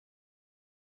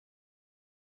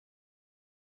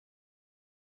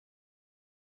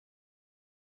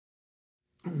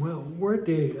Well, we're at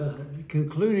the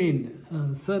concluding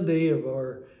Sunday of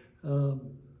our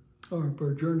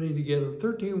journey together,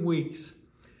 13 weeks.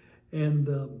 And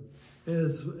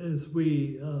as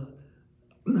we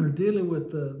are dealing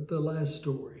with the last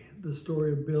story, the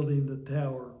story of building the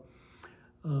tower,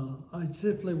 I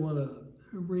simply want to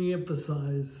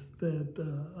reemphasize that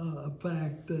a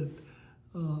fact that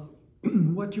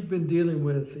what you've been dealing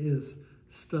with is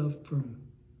stuff from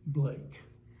Blake.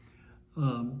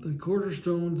 The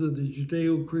cornerstones of the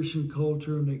Judeo-Christian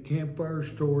culture and the campfire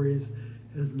stories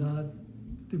is not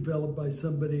developed by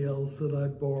somebody else that I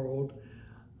borrowed.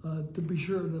 To be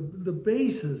sure, the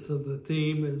basis of the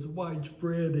theme is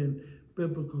widespread in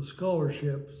biblical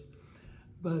scholarships,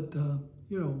 but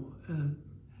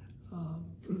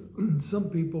some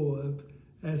people have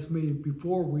asked me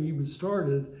before we even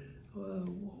started,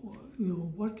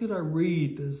 what could I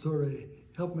read to sort of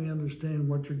help me understand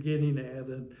what you're getting at?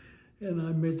 And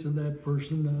I mentioned that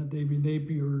person, David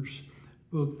Napier's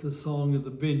book, The Song of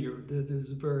the Vineyard. That is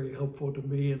very helpful to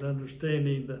me in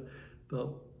understanding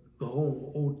the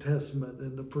whole Old Testament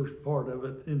and the first part of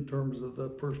it in terms of the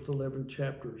first 11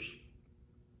 chapters.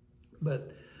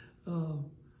 But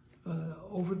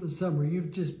over the summer,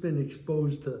 you've just been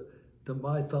exposed to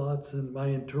my thoughts and my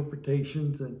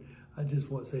interpretations, and I just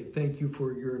want to say thank you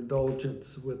for your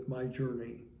indulgence with my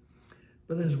journey.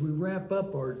 But as we wrap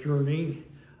up our journey,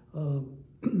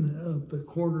 of the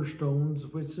cornerstones,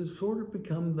 which has sort of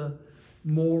become the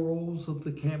morals of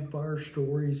the campfire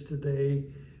stories today,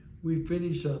 we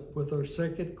finish up with our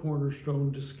second cornerstone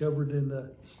discovered in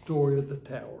the story of the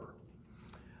tower.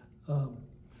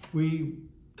 We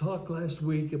talked last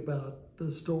week about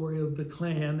the story of the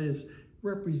clan is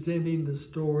representing the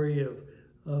story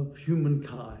of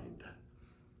humankind.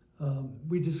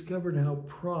 We discovered how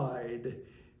pride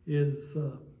is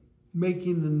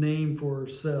making the name for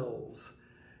ourselves,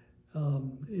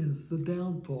 is the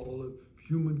downfall of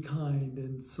humankind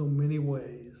in so many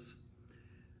ways.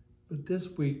 But this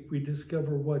week we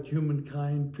discover what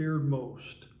humankind feared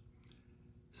most.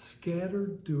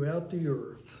 Scattered throughout the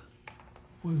earth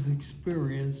was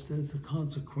experienced as a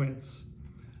consequence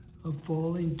of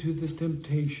falling to the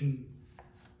temptation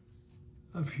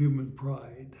of human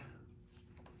pride.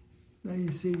 Now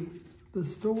you see, the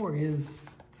story is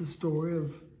the story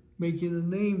of making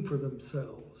a name for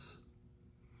themselves.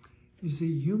 You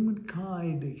see,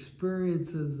 humankind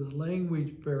experiences a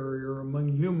language barrier among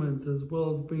humans as well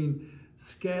as being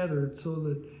scattered so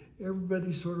that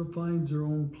everybody sort of finds their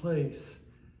own place.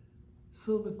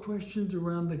 So the questions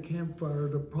around the campfire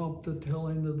to prompt the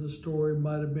telling of the story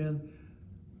might have been,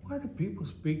 why do people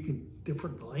speak in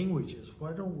different languages?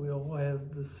 Why don't we all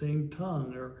have the same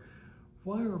tongue? Or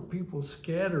why are people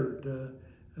scattered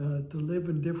to live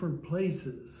in different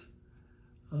places?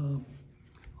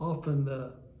 Often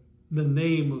the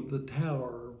name of the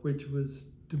tower, which was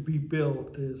to be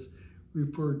built, is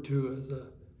referred to as a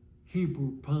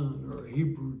Hebrew pun or a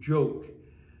Hebrew joke,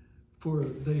 for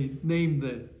they named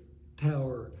the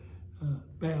tower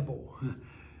Babel,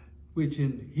 which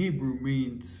in Hebrew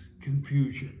means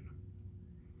confusion.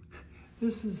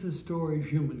 This is the story of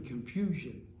human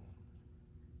confusion.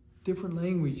 Different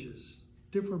languages,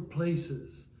 different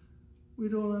places. We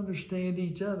don't understand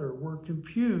each other. We're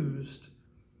confused.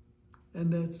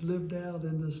 And that's lived out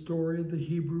in the story of the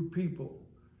Hebrew people.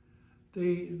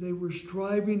 They were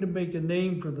striving to make a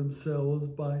name for themselves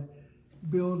by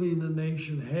building a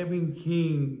nation, having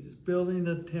kings, building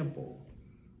a temple.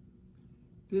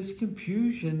 This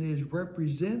confusion is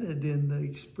represented in the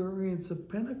experience of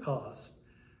Pentecost,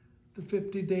 the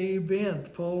 50-day event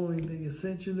following the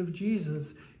ascension of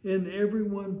Jesus, and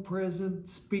everyone present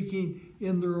speaking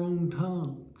in their own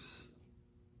tongues.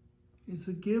 It's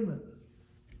a given.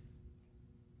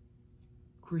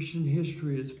 Christian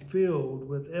history is filled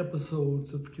with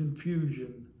episodes of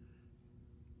confusion,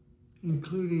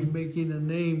 including making a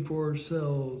name for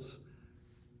ourselves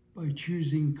by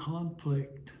choosing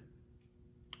conflict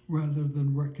rather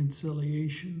than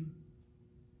reconciliation,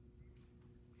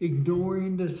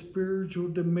 ignoring the spiritual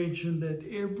dimension that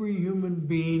every human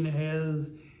being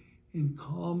has in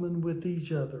common with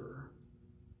each other,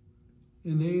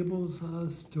 enables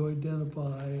us to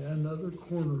identify another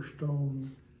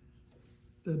cornerstone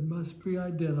that must be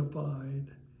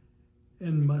identified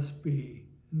and must be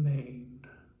named.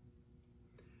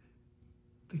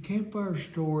 The campfire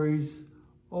stories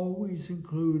always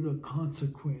include a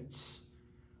consequence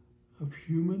of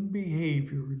human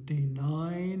behavior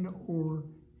denying or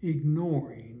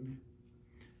ignoring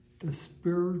the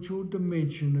spiritual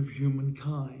dimension of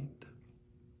humankind.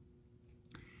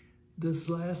 This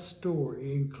last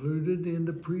story, included in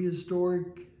the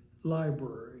prehistoric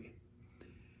library,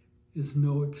 is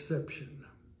no exception.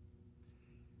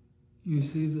 You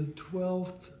see, the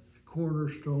 12th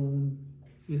cornerstone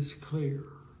is clear.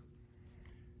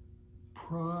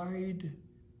 Pride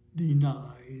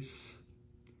denies.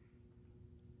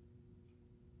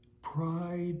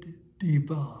 Pride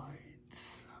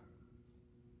divides.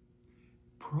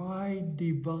 Pride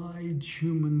divides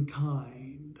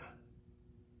humankind.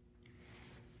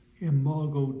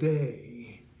 Imago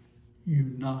Dei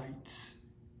unites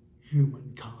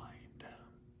humankind.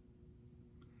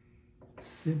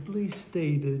 Simply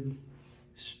stated,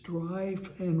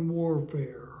 strife and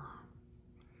warfare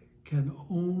can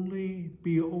only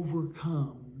be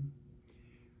overcome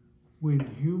when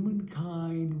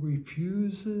humankind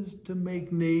refuses to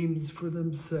make names for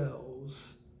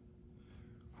themselves,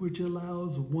 which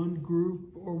allows one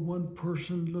group or one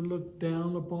person to look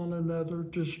down upon another,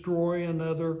 destroy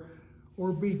another,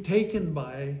 or be taken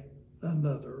by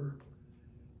another,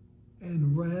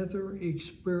 and rather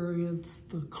experience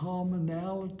the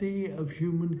commonality of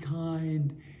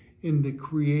humankind in the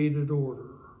created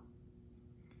order,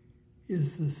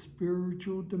 is the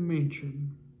spiritual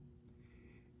dimension,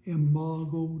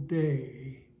 Imago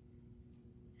Dei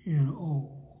in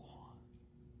all.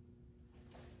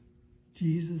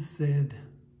 Jesus said,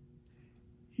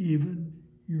 even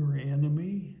your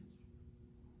enemy,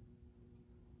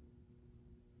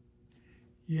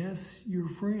 yes, your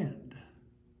friend,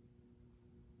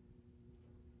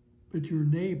 but your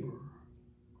neighbor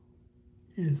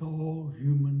is all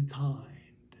humankind,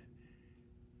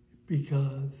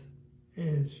 because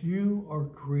as you are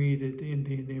created in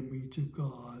the image of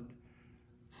God,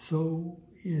 so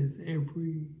is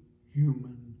every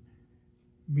human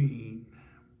being.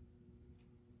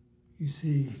 You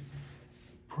see,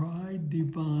 pride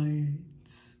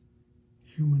divides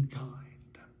humankind.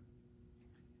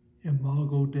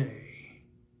 Imago Dei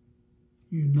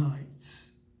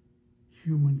unites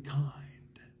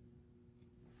humankind.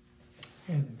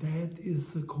 And that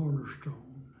is the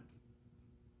cornerstone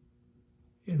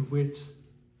in which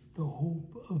the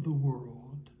hope of the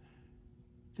world,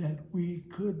 that we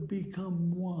could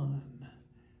become one,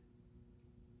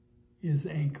 is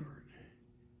anchored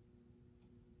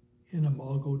in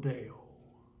Imago Dei.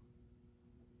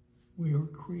 We are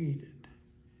created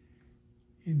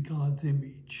in God's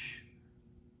image,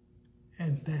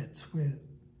 and that's what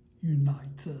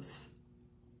unites us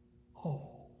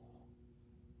all.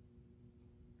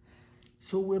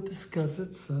 So we'll discuss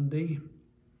it Sunday,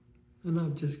 and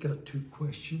I've just got 2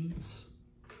 questions.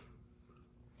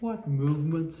 What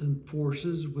movements and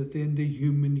forces within the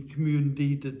human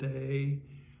community today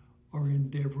are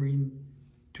endeavoring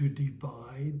to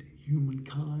divide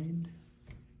humankind?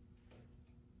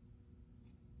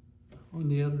 On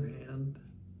the other hand,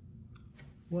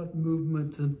 what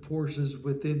movements and forces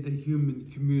within the human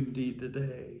community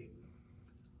today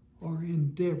are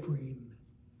endeavoring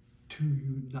to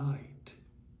unite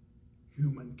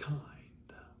humankind?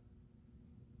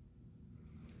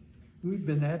 We've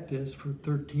been at this for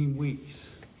 13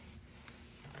 weeks.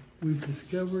 We've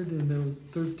discovered in those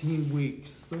 13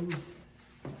 weeks those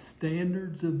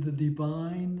standards of the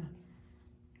divine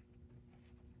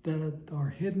that are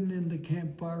hidden in the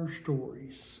Campfire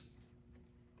stories.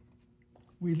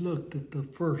 We looked at the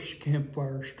first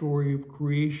Campfire story of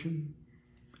creation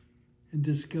and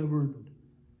discovered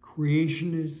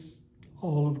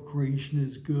all of creation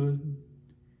is good.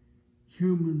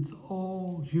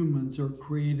 All humans are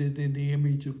created in the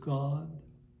image of God,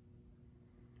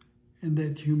 and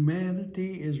that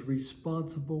humanity is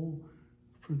responsible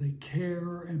for the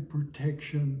care and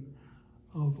protection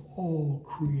of all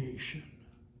creation.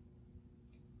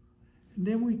 And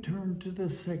then we turn to the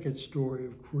second story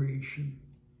of creation.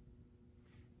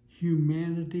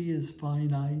 Humanity is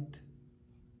finite,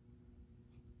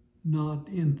 not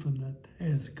infinite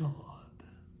as God.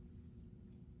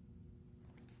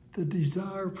 The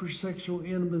desire for sexual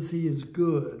intimacy is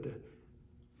good,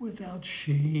 without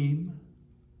shame.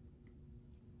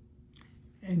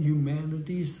 And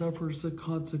humanity suffers the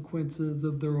consequences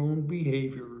of their own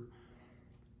behavior.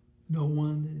 No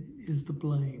one is to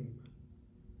blame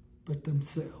but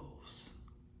themselves.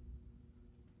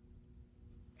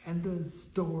 And the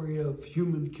story of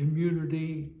human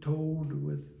community told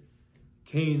with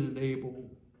Cain and Abel,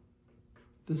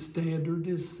 the standard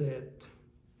is set.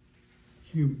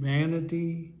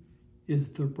 Humanity is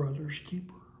their brother's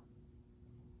keeper.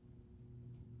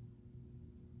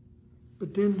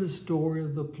 But then the story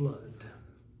of the flood,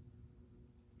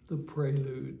 the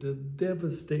prelude, the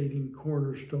devastating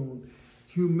cornerstone.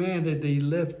 Humanity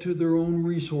left to their own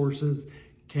resources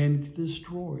can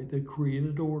destroy the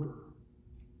created order.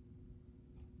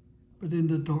 But in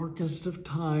the darkest of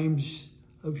times,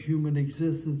 of human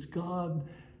existence, God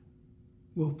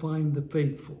will find the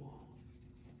faithful.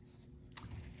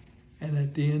 And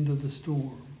at the end of the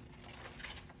storm,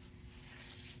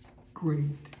 great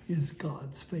is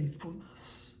God's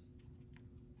faithfulness.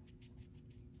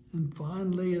 And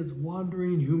finally, as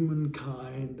wandering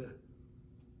humankind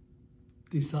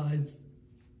decides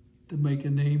to make a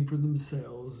name for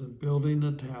themselves and building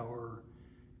a tower,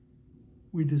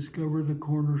 we discover the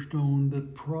cornerstone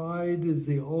that pride is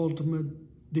the ultimate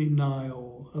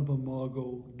denial of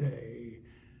Imago Dei,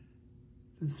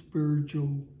 the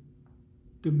spiritual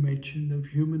dimension of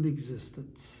human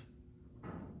existence.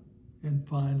 And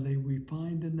finally, we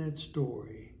find in that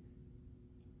story,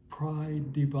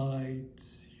 pride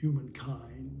divides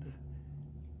humankind.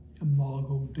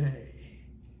 Imago Dei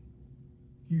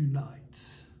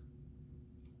unites.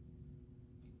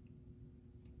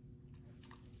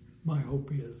 My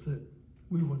hope is that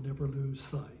we will never lose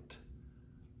sight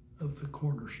of the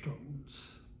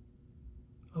cornerstones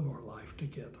of our life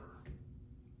together.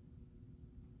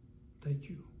 Thank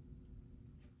you.